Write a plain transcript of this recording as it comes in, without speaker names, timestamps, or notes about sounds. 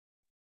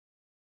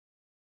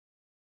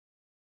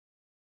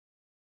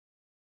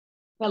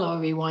Hello,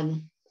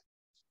 everyone.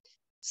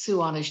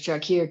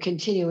 Sue.oneschuk here,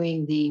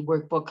 continuing the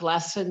workbook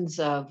lessons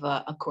of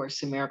A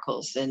Course in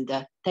Miracles. And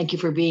thank you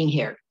for being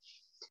here.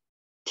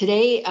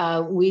 Today,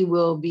 we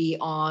will be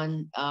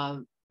on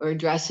or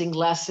addressing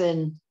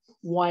lesson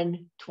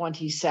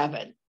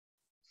 127.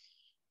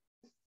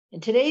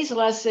 And today's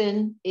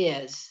lesson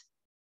is,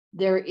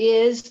 there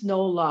is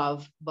no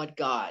love but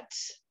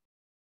God's.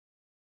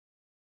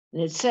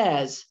 And it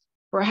says,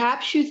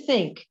 perhaps you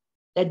think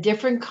that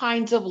different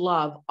kinds of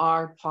love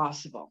are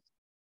possible.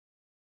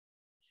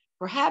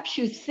 Perhaps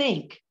you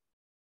think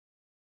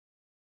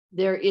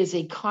there is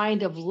a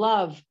kind of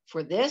love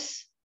for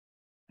this,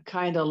 a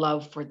kind of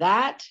love for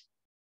that,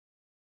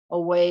 a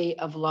way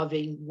of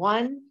loving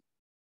one,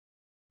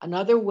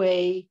 another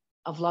way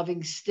of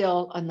loving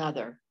still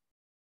another.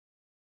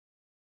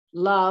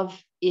 Love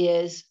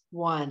is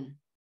one.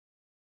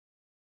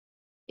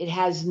 It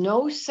has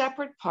no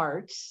separate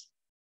parts,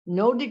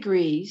 no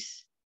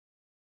degrees,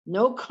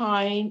 no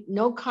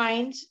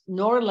kinds,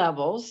 nor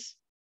levels,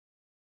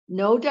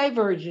 no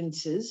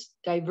divergencies,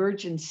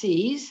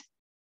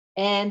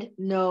 and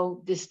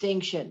no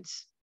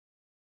distinctions.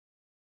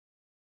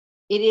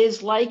 It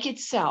is like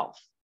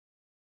itself,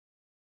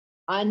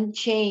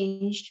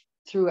 unchanged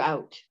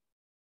throughout.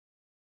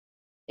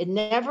 It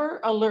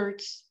never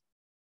alters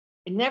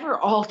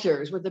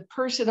with a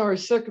person or a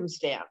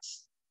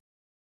circumstance.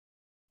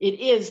 It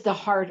is the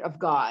heart of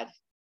God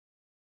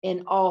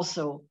and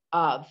also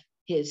of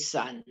his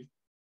Son.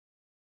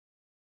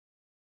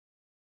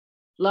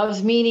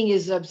 Love's meaning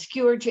is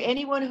obscure to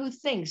anyone who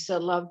thinks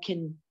that love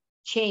can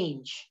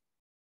change.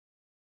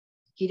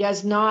 He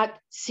does not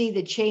see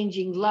that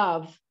changing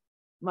love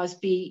must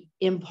be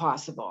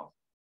impossible.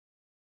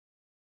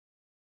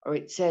 Or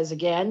it says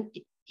again,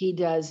 he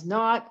does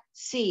not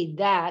see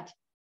that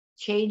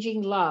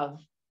changing love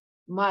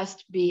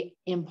must be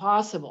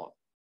impossible.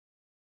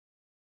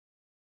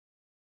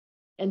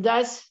 And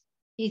thus,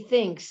 he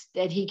thinks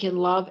that he can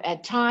love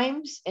at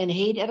times and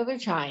hate at other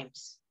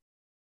times.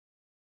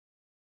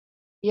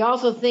 He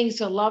also thinks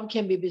that love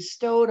can be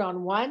bestowed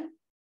on one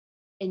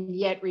and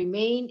yet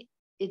remain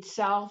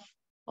itself,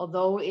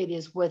 although it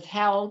is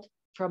withheld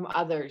from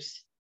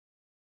others.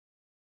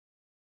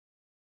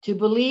 To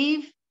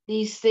believe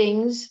these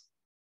things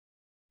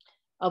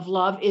of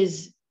love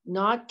is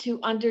not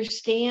to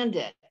understand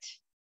it.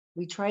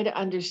 We try to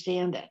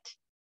understand it.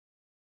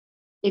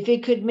 If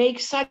it could make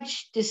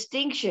such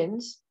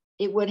distinctions,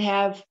 it would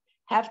have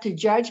to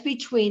judge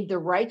between the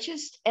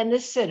righteous and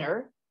the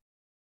sinner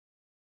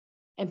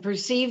and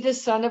perceive the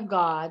Son of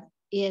God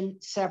in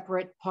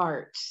separate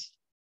parts.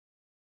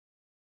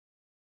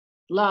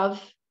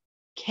 Love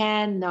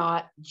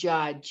cannot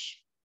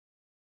judge.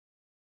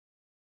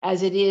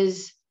 As it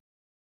is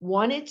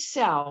one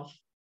itself,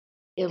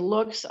 it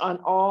looks on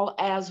all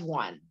as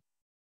one.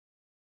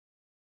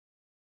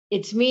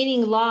 Its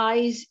meaning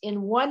lies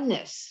in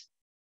oneness,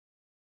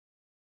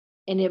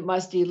 and it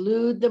must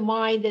elude the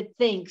mind that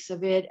thinks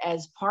of it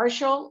as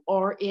partial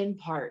or in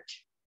part.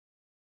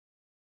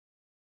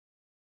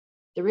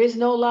 There is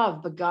no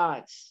love but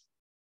God's,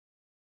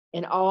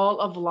 and all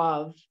of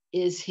love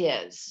is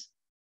his.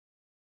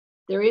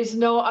 There is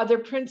no other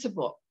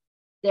principle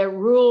that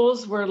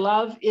rules where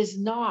love is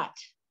not.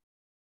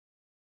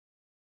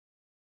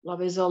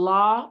 Love is a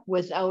law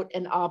without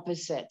an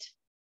opposite.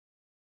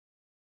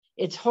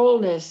 Its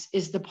wholeness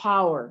is the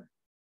power,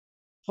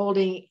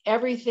 holding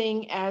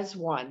everything as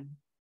one.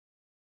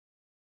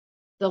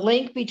 The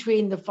link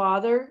between the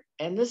Father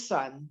and the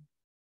Son,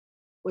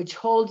 which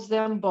holds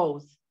them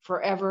both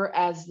forever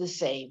as the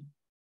same.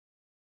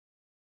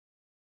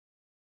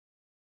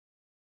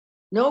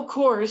 No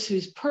course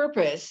whose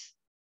purpose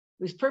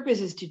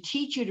is to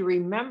teach you to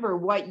remember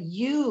what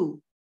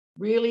you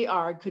really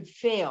are could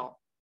fail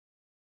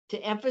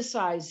to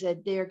emphasize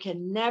that there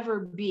can never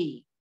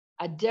be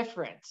a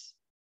difference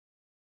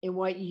in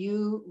what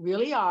you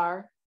really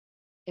are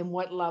and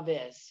what love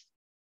is.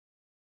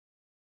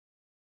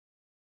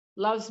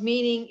 Love's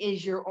meaning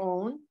is your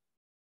own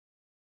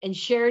and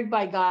shared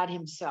by God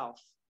himself.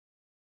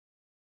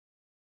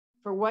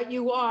 For what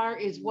you are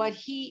is what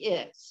he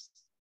is.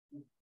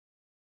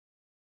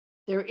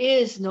 There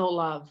is no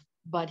love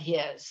but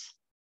his.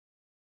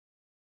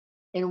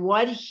 And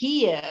what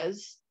he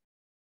is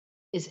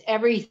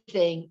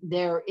everything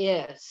there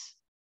is.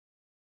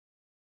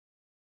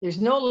 There's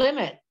no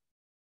limit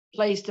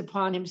placed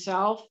upon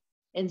himself,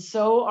 and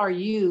so are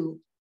you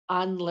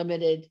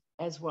unlimited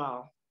as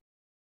well.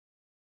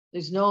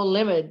 There's no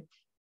limit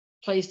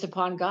placed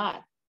upon God.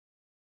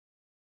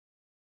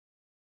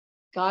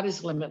 God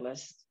is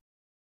limitless,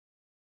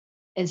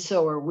 and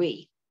so are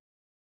we.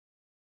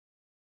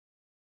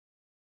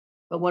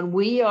 But when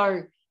we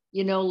are,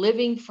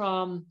 living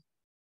from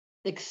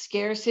the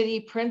scarcity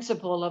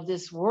principle of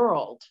this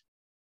world,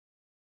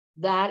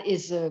 that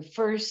is the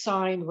first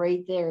sign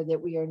right there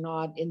that we are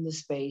not in the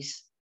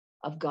space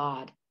of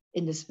God,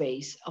 in the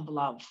space of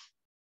love.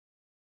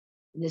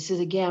 And this is,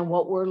 again,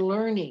 what we're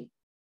learning.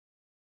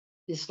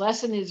 This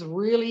lesson is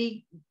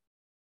really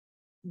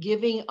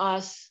giving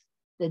us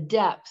the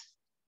depth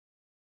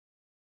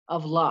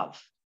of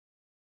love.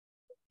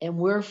 And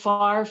we're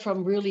far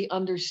from really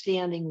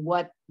understanding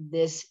what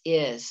this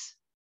is.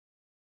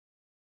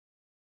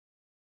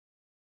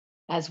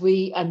 As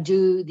we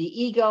undo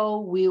the ego,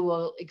 we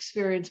will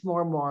experience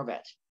more and more of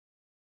it.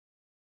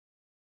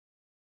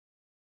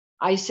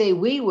 I say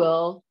we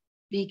will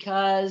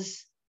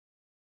because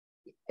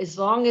as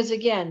long as,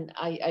 again,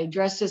 I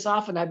address this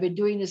often, I've been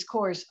doing this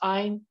course,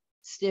 I'm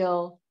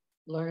still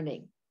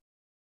learning.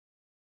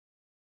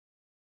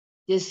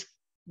 These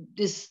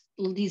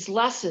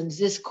lessons,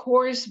 this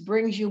course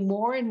brings you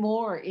more and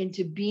more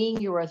into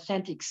being your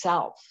authentic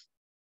self.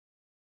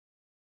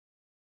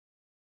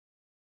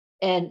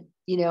 And,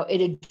 you know,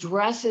 it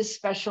addresses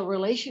special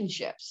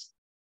relationships.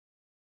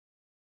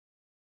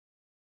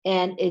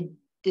 And it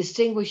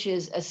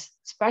distinguishes a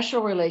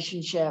special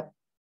relationship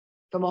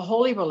from a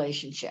holy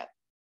relationship.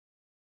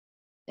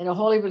 And a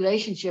holy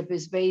relationship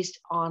is based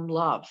on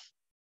love.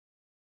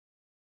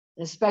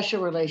 A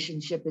special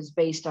relationship is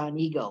based on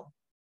ego.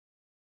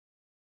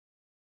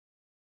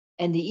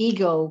 And the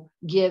ego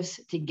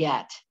gives to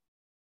get.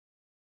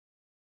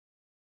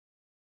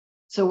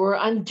 So we're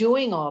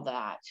undoing all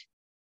that,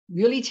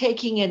 really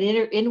taking an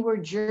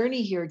inward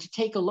journey here to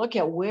take a look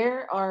at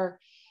where are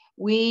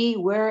we,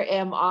 where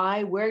am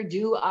I, where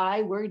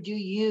do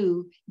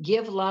you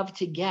give love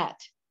to get?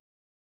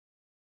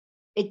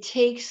 It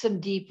takes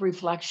some deep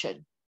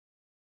reflection.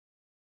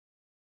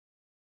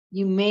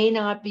 You may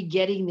not be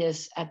getting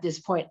this at this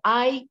point.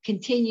 I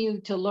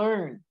continue to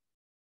learn.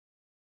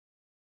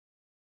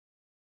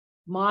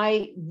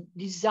 My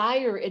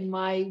desire and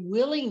my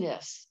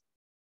willingness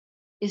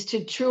is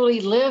to truly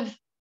live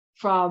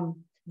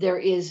from there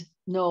is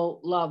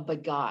no love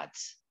but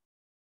God's.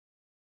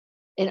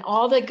 And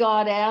all that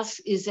God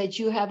asks is that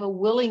you have a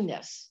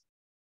willingness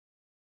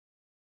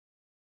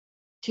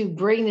to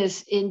bring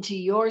this into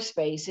your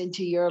space,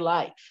 into your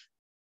life.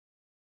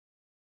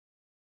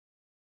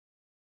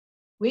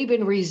 We've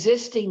been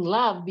resisting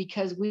love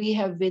because we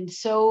have been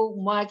so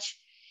much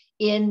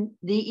in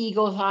the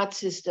ego thought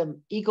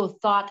system,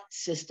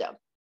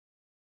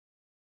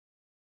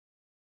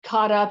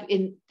 caught up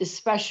in the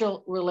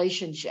special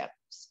relationships.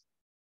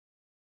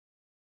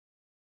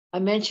 I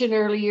mentioned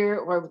earlier,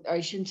 or I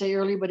shouldn't say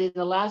earlier, but in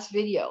the last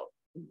video,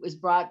 it was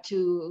brought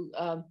to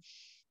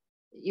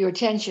your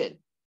attention.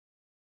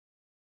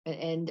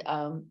 And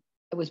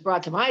it was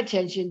brought to my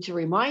attention to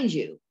remind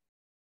you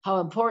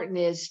how important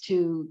it is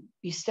to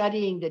be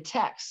studying the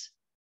text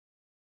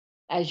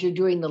as you're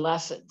doing the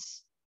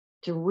lessons,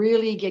 to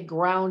really get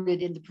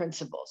grounded in the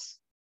principles.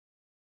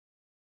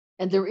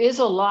 And there is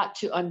a lot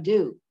to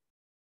undo.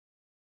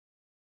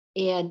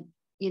 And,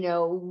 you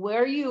know,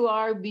 where you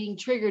are being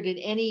triggered in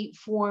any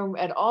form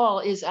at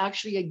all is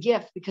actually a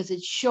gift, because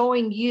it's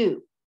showing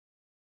you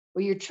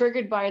where you're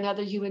triggered by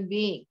another human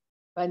being,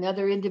 by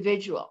another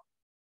individual.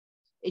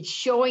 It's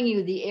showing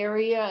you the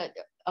area,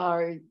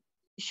 or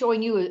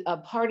showing you a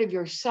part of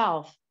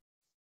yourself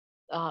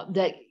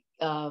that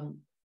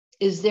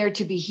is there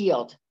to be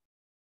healed.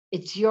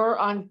 It's your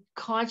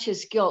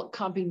unconscious guilt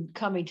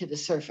coming to the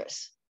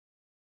surface.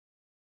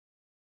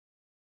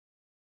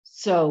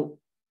 So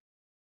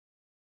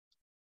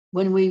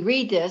when we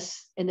read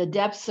this in the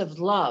depths of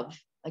love,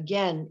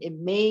 again, it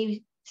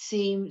may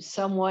seem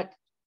somewhat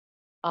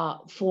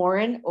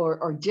foreign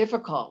or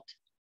difficult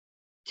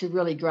to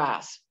really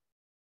grasp.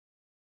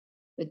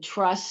 The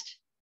trust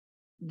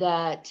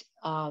that,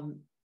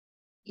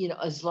 you know,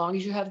 as long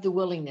as you have the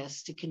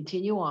willingness to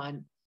continue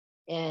on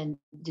and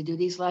to do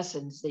these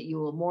lessons, that you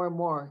will more and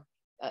more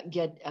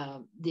get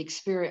the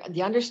experience,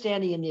 the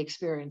understanding and the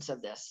experience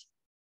of this.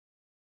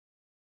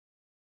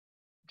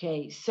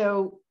 Okay,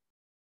 so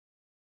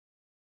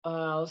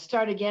I'll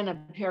start again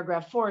on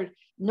paragraph 4.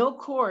 No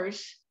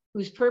course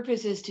whose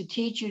purpose is to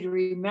teach you to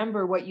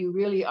remember what you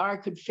really are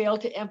could fail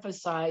to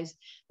emphasize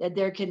that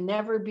there can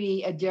never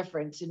be a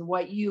difference in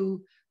what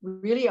you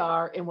really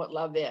are and what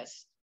love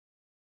is.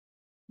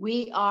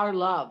 We are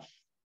love.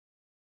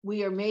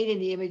 We are made in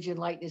the image and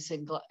likeness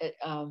of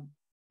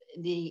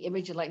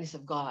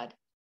God.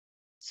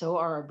 So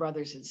are our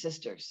brothers and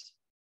sisters.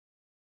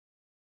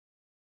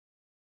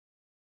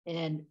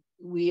 And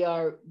we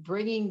are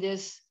bringing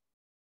the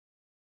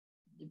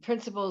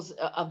principles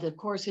of the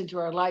course into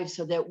our lives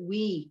so that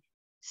we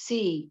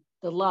see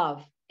the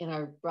love in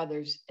our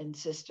brothers and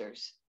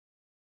sisters.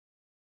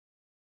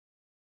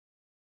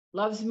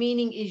 Love's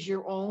meaning is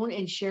your own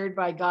and shared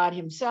by God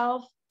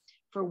himself.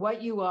 For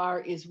what you are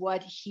is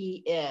what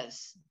he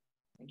is.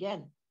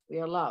 Again, we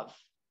are love.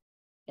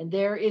 And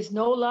there is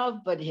no love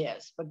but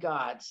his, but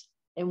God's.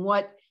 And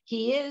what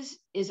he is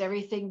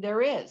everything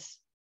there is.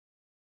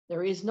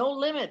 There is no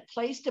limit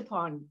placed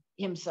upon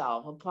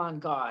himself, upon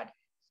God.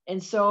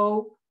 And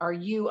so are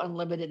you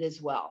unlimited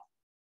as well.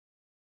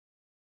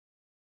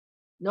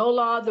 No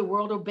law the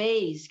world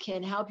obeys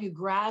can help you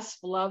grasp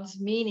love's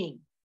meaning.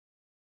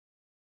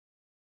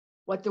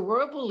 What the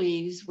world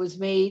believes was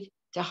made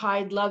to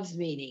hide love's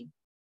meaning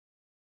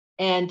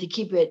and to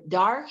keep it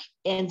dark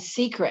and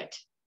secret.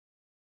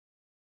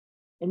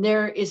 And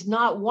there is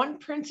not one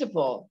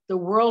principle the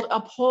world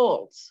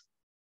upholds,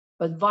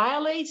 but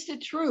violates the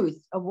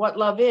truth of what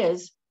love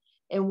is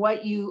and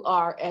what you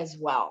are as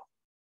well.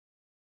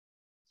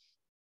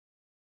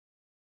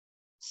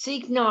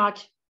 Seek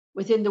not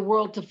within the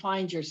world to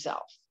find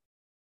yourself.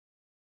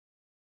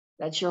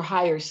 That's your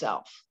higher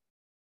self.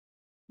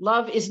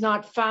 Love is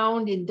not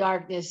found in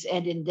darkness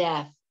and in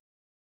death.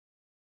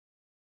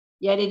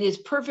 Yet it is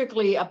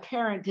perfectly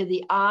apparent to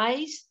the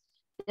eyes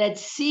that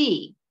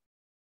see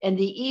and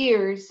the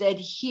ears that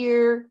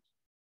hear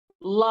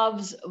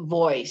love's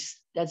voice.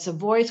 That's a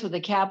voice with a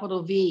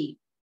capital V.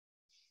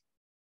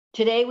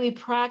 Today we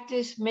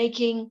practice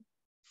making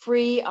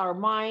free our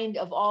mind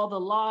of all the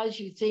laws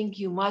you think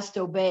you must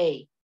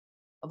obey,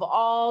 of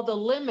all the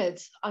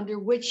limits under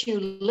which you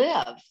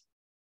live,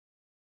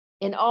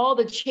 and all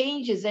the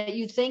changes that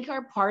you think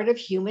are part of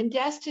human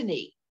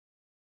destiny.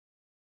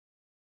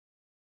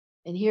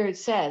 And here it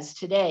says,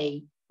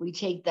 today we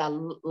take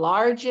the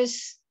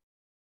largest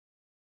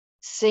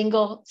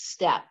single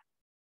step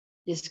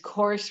this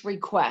course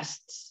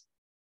requests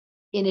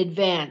in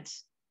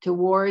advance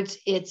towards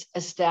its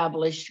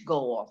established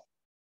goal.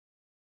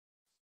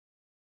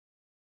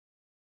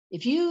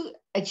 If you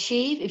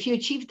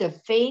achieve the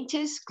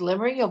faintest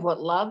glimmering of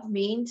what love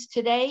means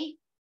today,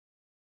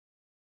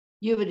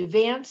 you've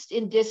advanced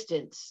in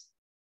distance,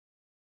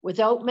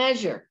 without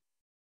measure,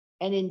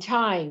 and in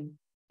time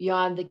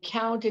beyond the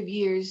count of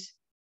years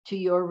to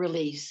your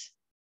release.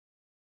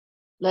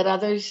 Let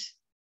us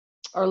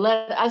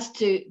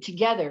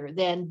together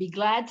then be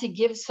glad to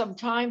give some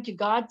time to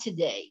God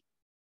today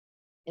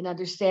and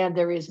understand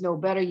there is no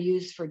better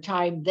use for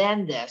time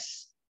than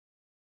this.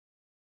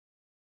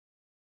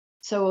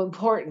 So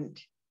important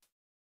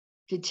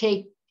to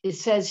take, it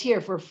says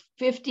here, for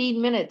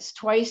 15 minutes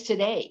twice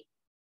today.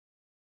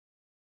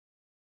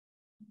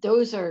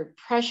 Those are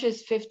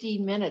precious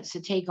 15 minutes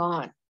to take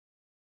on.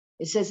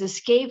 It says,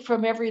 escape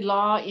from every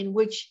law in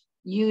which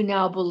you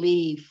now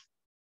believe.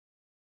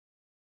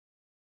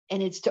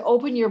 And it's to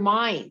open your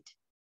mind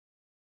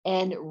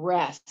and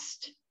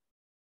rest.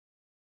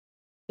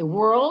 The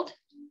world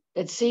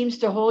that seems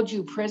to hold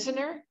you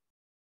prisoner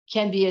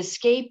can be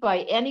escaped by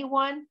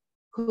anyone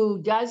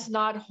who does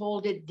not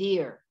hold it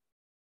dear.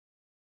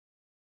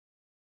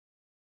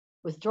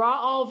 Withdraw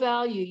all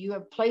value you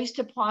have placed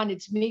upon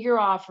its meager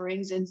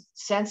offerings and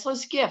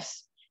senseless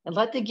gifts, and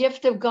let the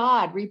gift of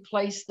God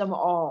replace them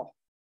all.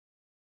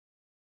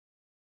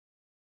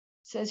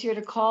 It says here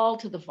to call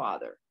to the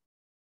Father,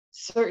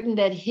 certain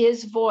that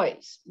his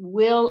voice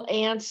will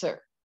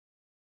answer.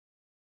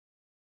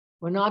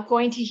 We're not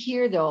going to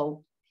hear,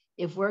 though,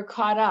 if we're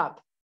caught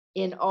up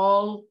in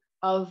all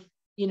of,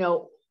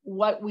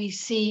 what we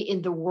see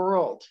in the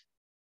world.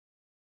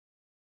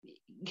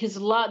 Because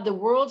the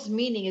world's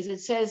meaning, as it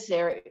says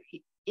there,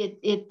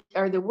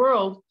 the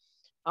world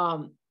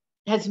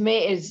was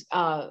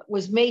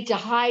made to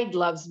hide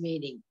love's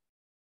meaning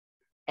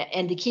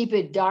and to keep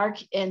it dark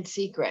and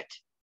secret.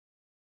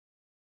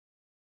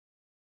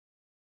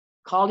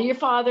 Call to your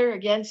Father,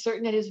 again,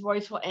 certain that his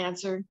voice will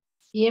answer.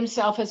 He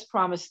himself has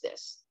promised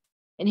this,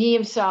 and he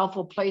himself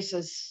will place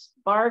a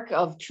spark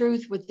of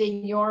truth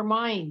within your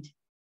mind.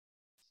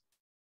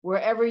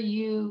 Wherever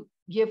you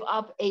give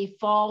up a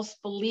false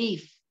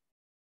belief,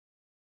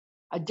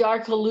 a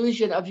dark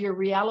illusion of your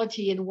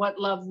reality and what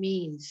love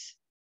means.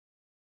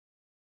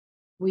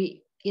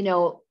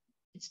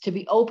 It's to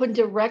be open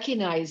to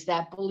recognize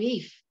that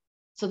belief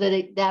so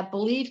that that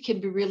belief can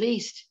be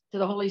released to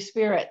the Holy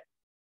Spirit.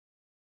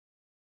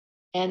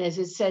 And as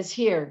it says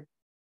here,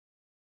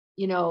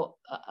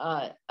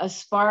 a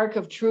spark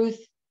of truth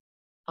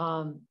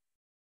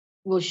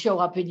will show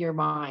up in your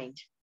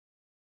mind.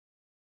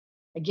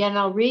 Again,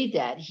 I'll read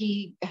that.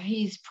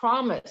 He's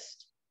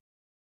promised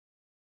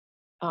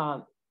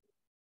that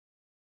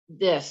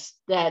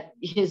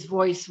his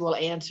voice will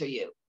answer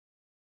you.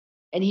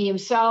 And he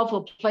himself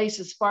will place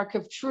a spark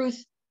of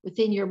truth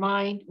within your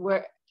mind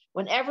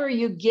whenever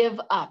you give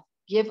up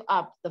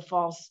the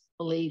false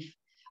belief,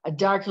 a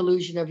dark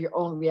illusion of your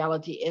own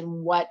reality and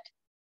what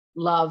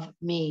love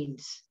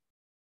means.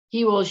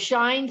 He will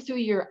shine through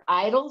your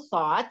idle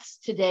thoughts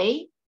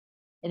today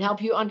and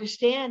help you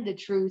understand the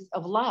truth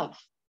of love.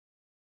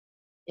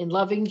 In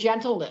loving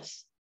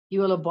gentleness, he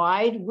will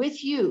abide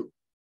with you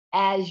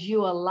as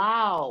you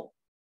allow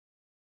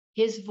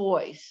his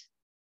voice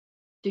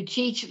to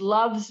teach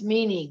love's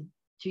meaning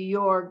to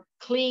your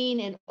clean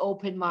and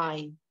open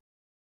mind.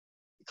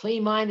 The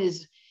clean mind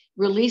is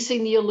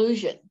releasing the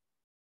illusion,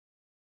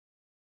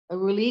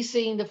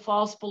 releasing the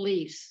false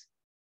beliefs,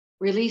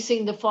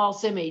 releasing the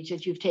false image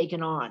that you've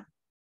taken on.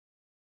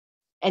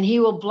 And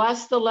he will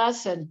bless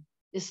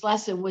this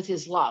lesson with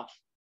his love.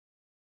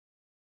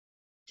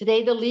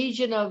 Today, the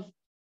legion of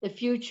the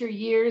future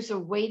years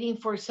of waiting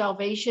for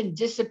salvation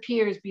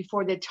disappears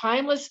before the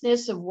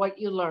timelessness of what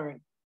you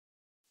learn.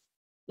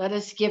 Let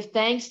us give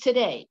thanks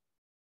today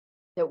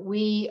that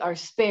we are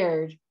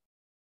spared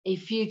a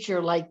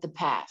future like the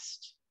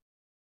past.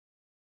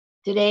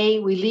 Today,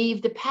 we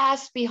leave the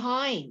past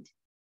behind,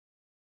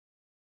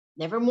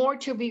 never more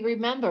to be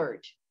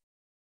remembered.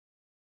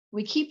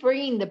 We keep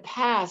bringing the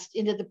past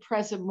into the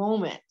present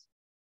moment,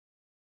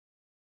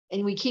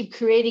 and we keep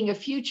creating a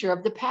future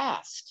of the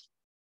past.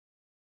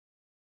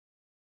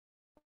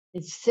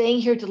 It's saying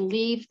here to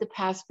leave the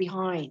past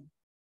behind.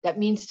 That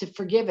means to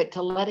forgive it,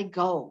 to let it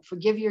go.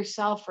 Forgive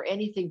yourself for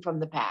anything from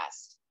the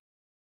past.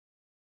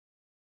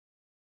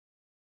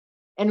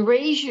 And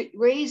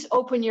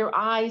open your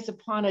eyes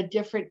upon a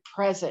different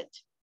present,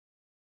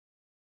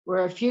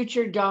 where a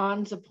future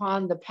dawns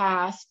upon the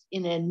past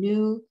in a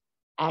new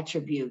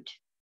attribute.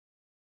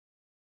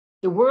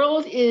 The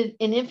world in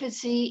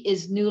infancy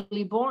is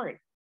newly born,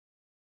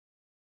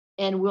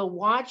 and we will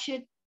watch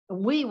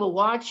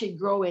it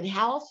grow in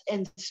health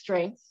and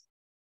strength,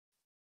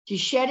 to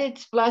shed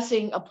its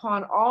blessing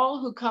upon all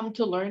who come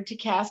to learn to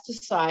cast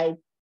aside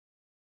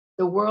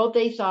the world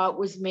they thought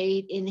was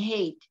made in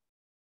hate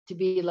to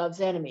be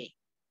love's enemy.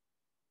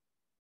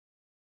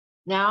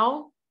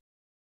 Now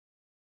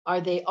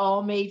are they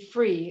all made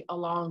free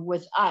along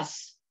with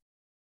us?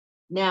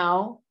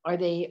 Now are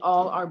they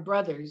all our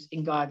brothers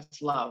in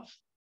God's love?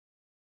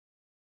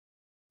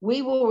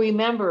 We will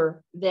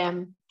remember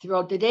them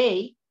throughout the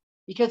day,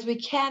 because we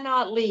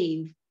cannot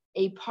leave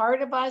a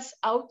part of us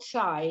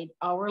outside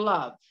our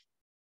love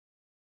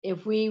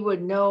if we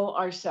would know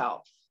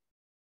ourselves.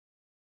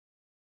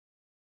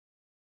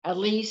 At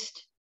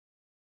least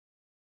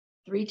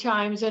 3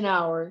 times an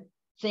hour,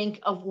 think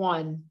of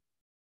one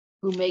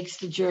who makes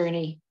the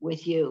journey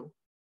with you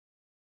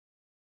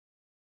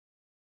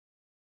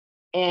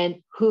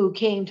and who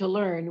came to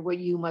learn what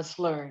you must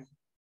learn.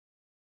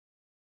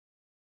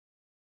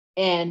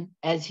 And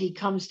as he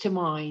comes to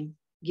mind,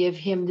 give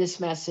him this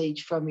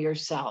message from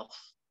yourself.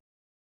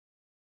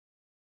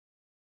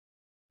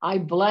 I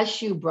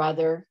bless you,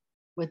 brother,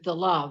 with the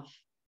love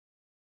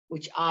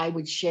which I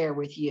would share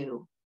with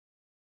you.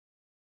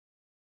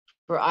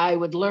 For I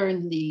would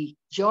learn the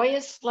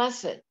joyous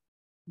lesson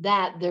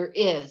that there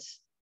is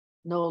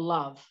no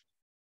love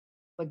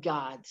but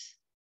God's,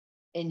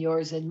 and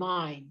yours and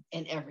mine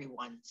and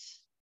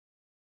everyone's.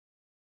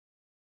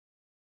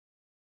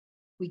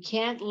 We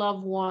can't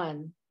love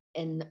one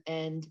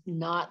and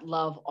not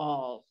love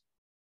all.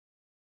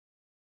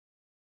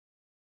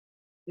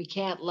 We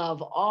can't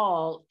love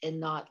all and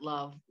not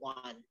love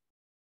one.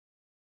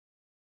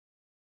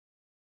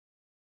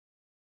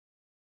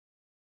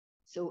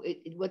 So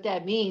what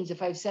that means,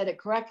 if I've said it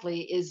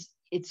correctly, is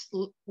it's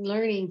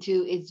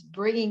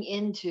bringing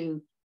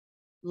into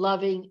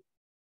loving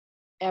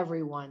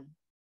everyone,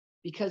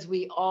 because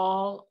we're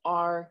all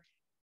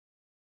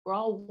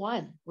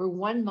one. We're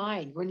one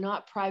mind. We're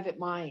not private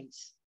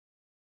minds.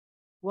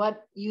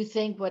 What you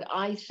think, what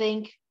I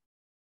think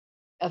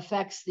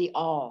affects the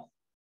all.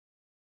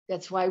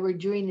 That's why we're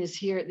doing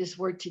this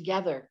work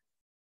together,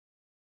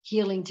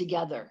 healing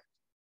together.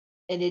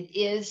 And it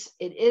is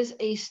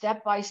a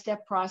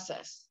step-by-step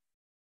process.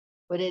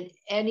 But at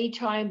any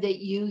time that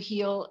you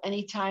heal,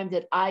 any time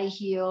that I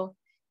heal,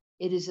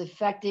 it is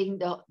affecting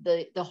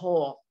the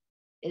whole.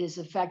 It is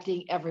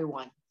affecting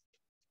everyone.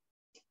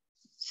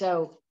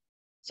 So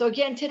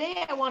again,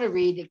 today I want to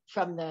read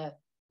from the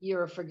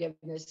Year of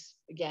Forgiveness.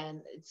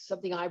 Again, it's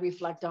something I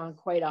reflect on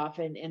quite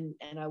often,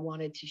 and I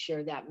wanted to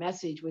share that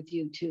message with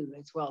you too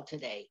as well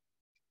today.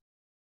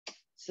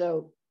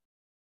 So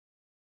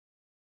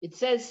it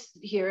says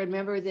here,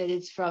 remember that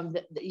it's from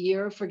the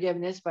Year of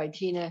Forgiveness by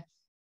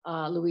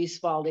Louise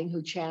Spalding,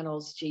 who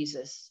channels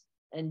Jesus.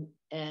 And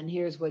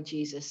here's what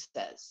Jesus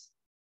says.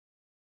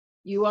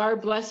 You are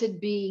blessed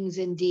beings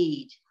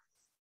indeed.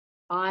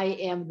 I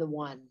am the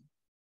one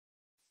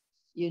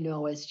you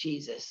know as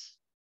Jesus.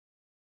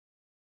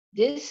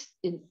 This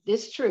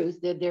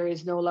truth, that there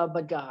is no love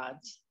but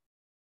God's,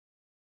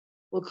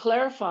 will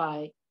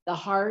clarify the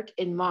heart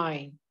and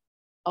mind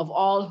of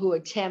all who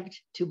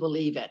attempt to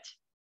believe it.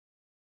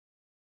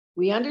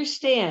 We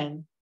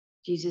understand,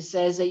 Jesus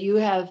says, that you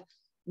have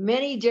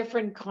many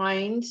different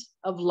kinds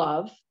of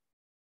love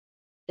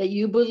that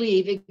you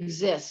believe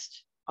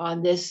exist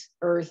on this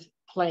earth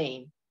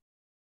plane.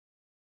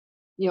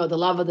 You know, the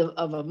love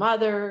of a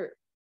mother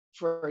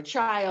for a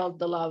child,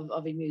 the love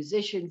of a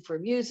musician for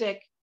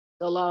music,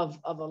 the love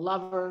of a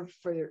lover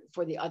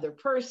for the other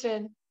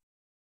person.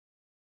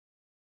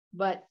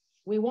 But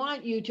we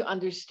want you to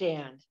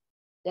understand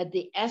that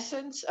the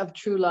essence of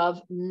true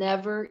love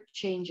never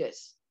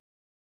changes.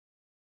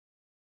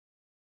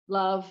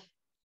 Love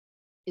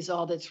is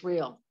all that's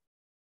real,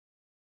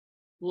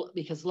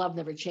 because love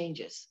never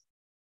changes.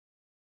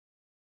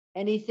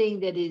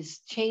 Anything that is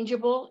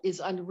changeable is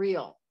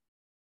unreal.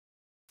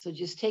 So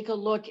just take a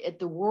look at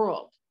the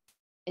world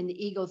and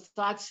the ego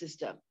thought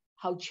system,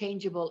 how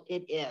changeable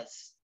it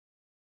is.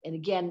 And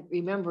again,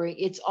 remembering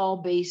it's all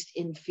based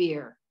in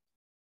fear.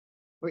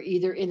 We're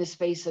either in a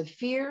space of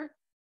fear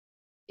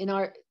in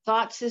our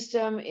thought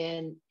system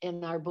and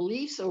in our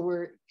beliefs, or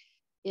we're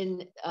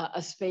in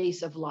a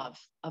space of love,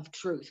 of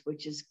truth,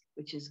 which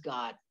is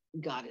God.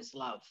 God is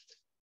love.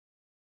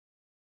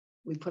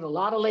 We put a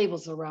lot of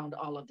labels around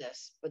all of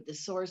this, but the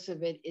source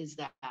of it is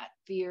that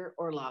fear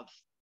or love.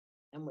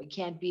 And we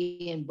can't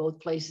be in both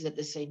places at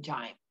the same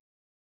time.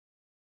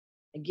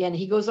 Again,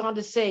 he goes on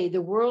to say, the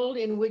world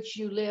in which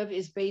you live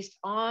is based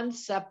on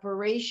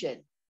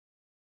separation.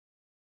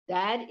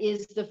 That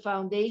is the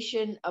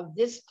foundation of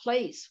this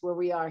place where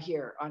we are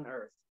here on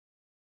earth.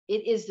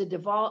 It is the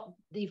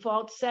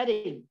default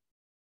setting,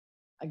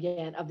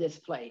 again, of this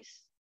place.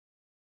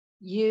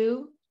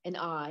 You and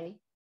I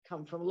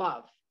come from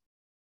love.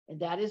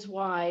 And that is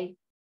why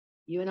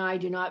you and I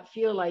do not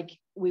feel like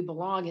we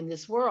belong in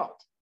this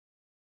world.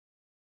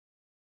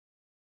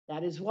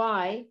 That is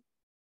why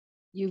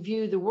you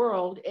view the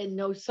world and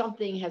know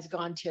something has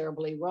gone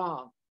terribly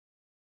wrong.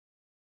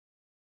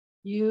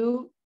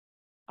 You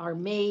are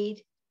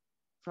made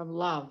from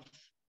love,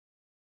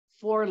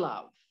 for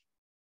love,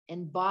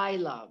 and by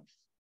love.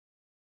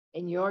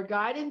 And your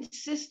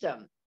guidance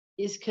system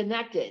is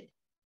connected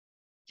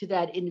to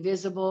that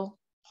invisible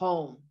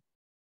home.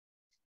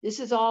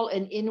 This is all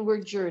an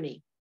inward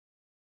journey.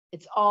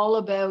 It's all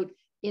about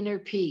inner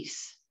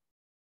peace.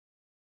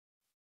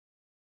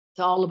 It's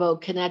all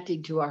about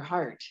connecting to our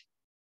heart.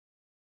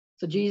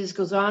 So Jesus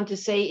goes on to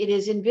say, it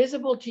is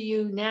invisible to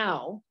you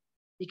now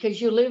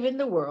because you live in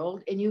the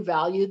world and you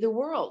value the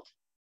world.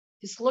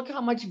 Just look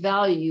how much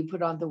value you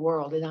put on the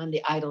world and on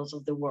the idols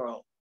of the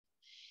world.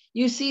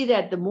 You see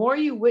that the more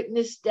you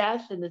witness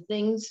death and the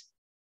things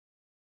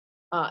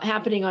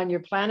happening on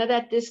your planet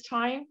at this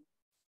time,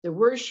 the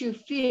worse you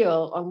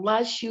feel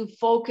unless you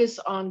focus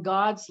on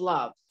God's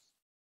love.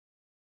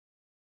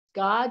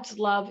 God's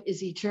love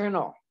is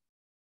eternal.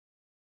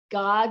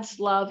 God's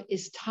love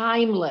is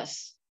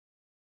timeless.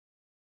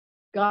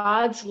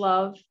 God's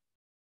love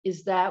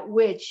is that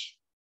which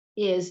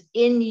is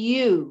in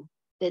you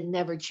that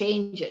never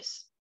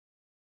changes.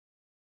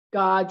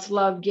 God's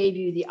love gave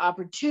you the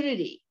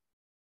opportunity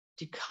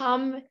to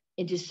come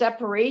into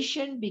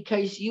separation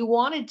because you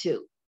wanted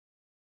to.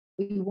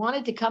 We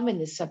wanted to come in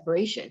this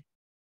separation,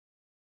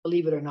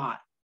 believe it or not.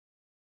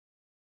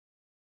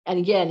 And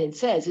again, it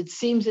says, it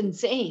seems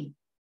insane.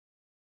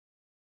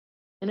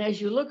 And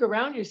as you look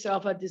around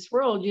yourself at this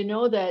world, you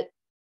know that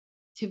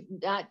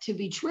to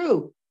be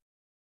true,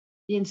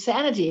 the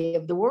insanity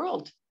of the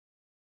world.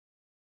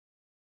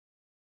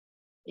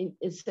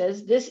 It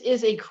says, this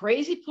is a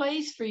crazy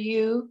place for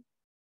you.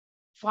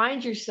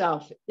 Find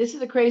yourself. This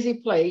is a crazy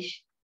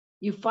place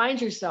you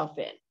find yourself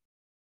in,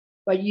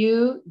 but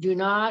you do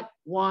not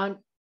want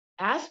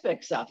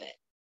aspects of it.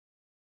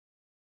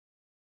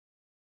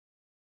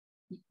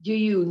 Do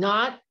you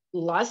not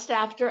lust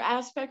after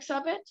aspects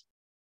of it?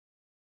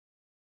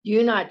 Do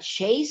you not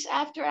chase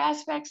after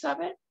aspects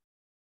of it?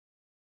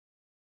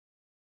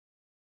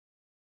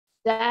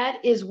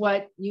 That is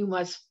what you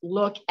must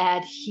look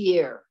at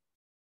here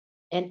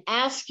and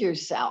ask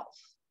yourself,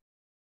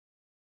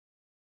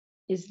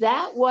 is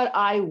that what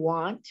I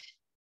want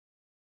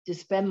to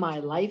spend my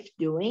life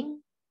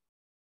doing?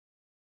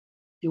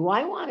 Do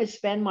I want to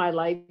spend my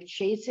life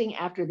chasing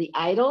after the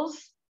idols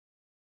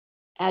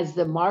as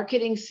the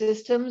marketing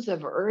systems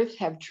of earth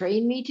have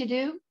trained me to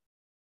do?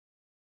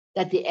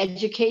 That the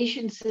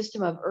education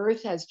system of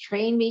earth has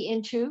trained me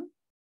into?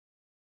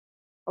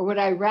 Or would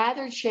I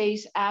rather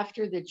chase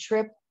after the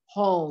trip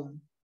home?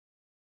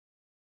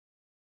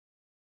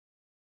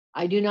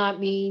 I do not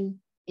mean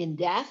in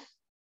death.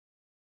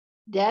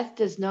 Death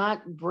does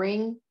not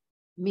bring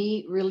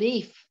me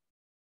relief.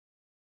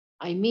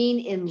 I mean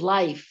in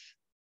life,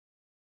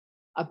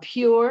 a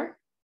pure,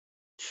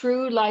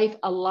 true life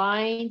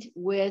aligned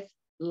with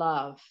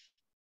love.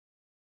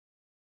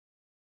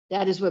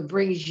 That is what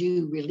brings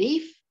you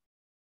relief,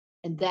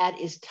 and that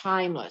is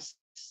timeless.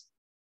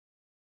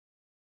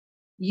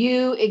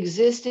 You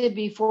existed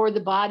before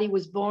the body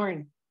was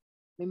born.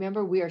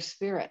 Remember, we are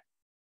spirit.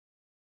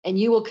 And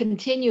you will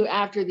continue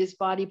after this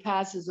body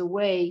passes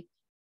away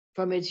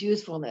from its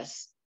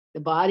usefulness. The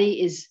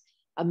body is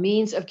a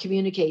means of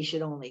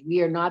communication only.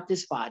 We are not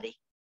this body.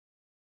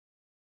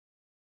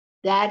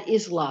 That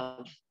is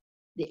love,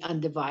 the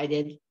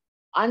undivided,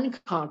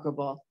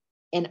 unconquerable,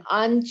 and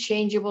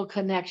unchangeable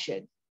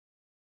connection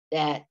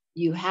that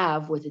you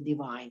have with the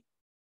divine.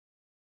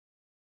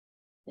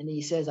 And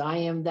he says, I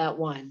am that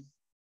one,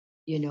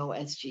 you know,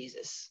 as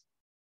Jesus.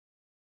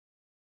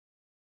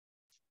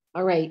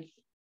 All right,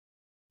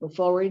 go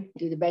forward,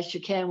 do the best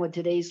you can with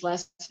today's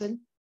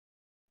lesson.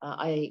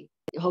 I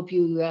hope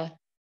you, are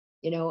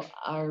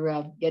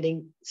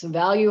getting some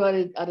value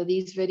out of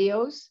these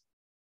videos.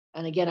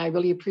 And again, I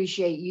really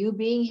appreciate you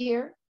being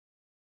here.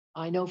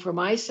 I know for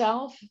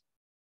myself,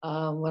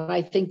 when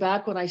I think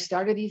back when I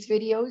started these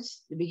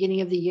videos, the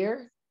beginning of the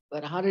year,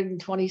 but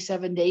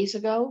 127 days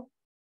ago,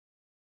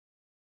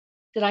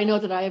 that I know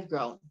that I have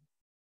grown.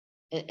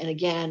 And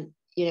again,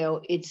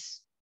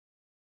 there's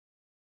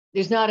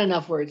not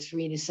enough words for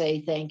me to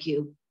say thank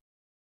you,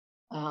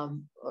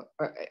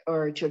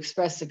 or to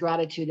express the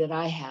gratitude that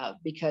I have,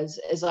 because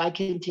as I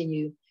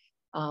continue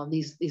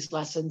these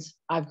lessons,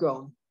 I've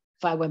grown.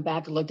 If I went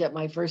back and looked at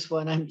my first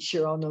one, I'm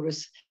sure I'll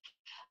notice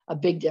a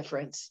big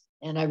difference.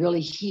 And I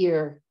really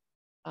hear,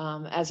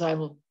 as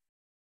I'm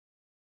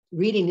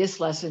reading this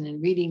lesson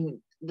and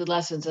reading the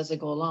lessons as I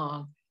go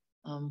along,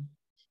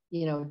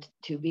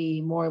 to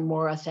be more and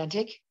more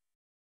authentic.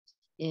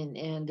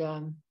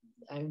 And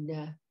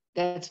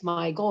that's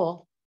my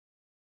goal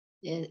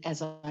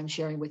as I'm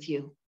sharing with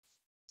you.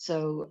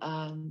 So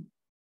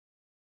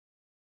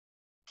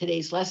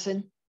today's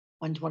lesson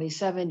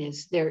 127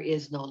 is there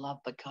is no love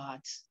but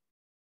God's.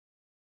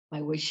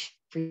 My wish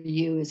for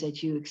you is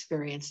that you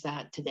experience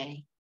that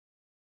today,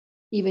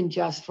 even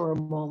just for a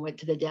moment,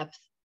 to the depth,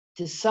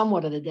 to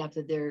somewhat of the depth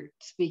that they're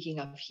speaking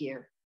of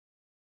here.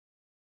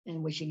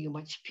 And wishing you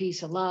much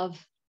peace and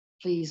love.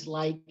 Please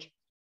like,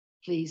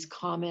 please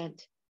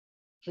comment,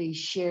 please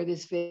share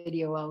this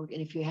video out.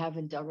 And if you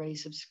haven't already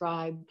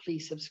subscribed,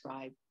 please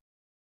subscribe.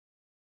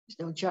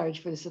 There's no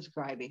charge for the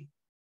subscribing.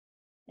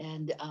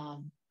 And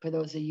for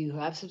those of you who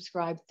have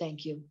subscribed,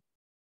 thank you.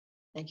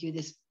 Thank you.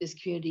 This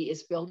community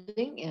is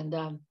building,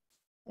 and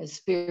as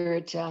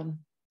Spirit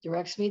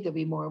directs me, there'll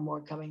be more and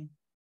more coming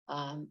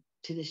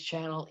to this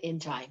channel in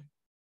time.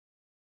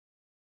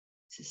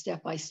 It's a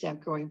step-by-step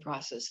growing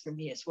process for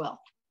me as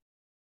well.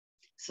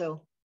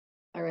 So,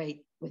 all right,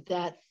 with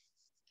that,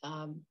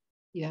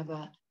 you have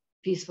a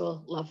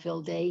peaceful,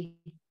 love-filled day,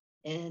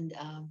 and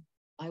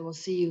I will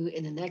see you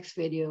in the next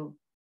video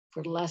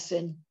for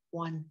lesson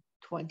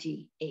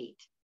 128.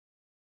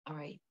 All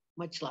right,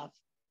 much love.